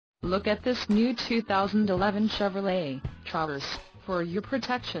Look at this new 2011 Chevrolet Traverse. For your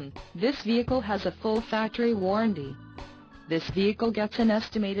protection, this vehicle has a full factory warranty. This vehicle gets an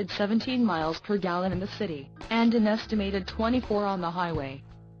estimated 17 miles per gallon in the city, and an estimated 24 on the highway.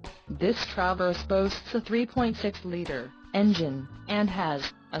 This Traverse boasts a 3.6-liter engine, and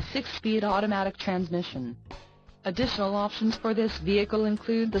has a 6-speed automatic transmission. Additional options for this vehicle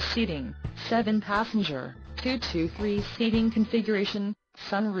include the seating, 7-passenger, 2-to-3 seating configuration,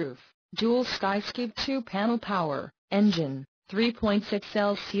 sunroof, dual skyscape 2-panel power engine, 3.6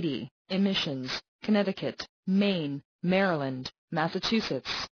 LCD, emissions, Connecticut, Maine, Maryland, Massachusetts,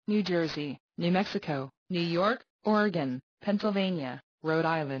 New Jersey, New Mexico, New York, Oregon, Pennsylvania, Rhode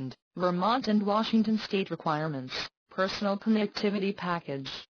Island, Vermont and Washington state requirements, personal connectivity package,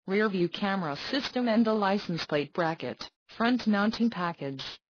 rear view camera system and a license plate bracket, front mounting package.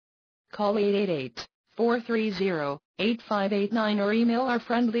 Call 888-430-8589 or email our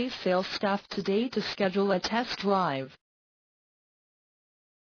friendly sales staff today to schedule a test drive.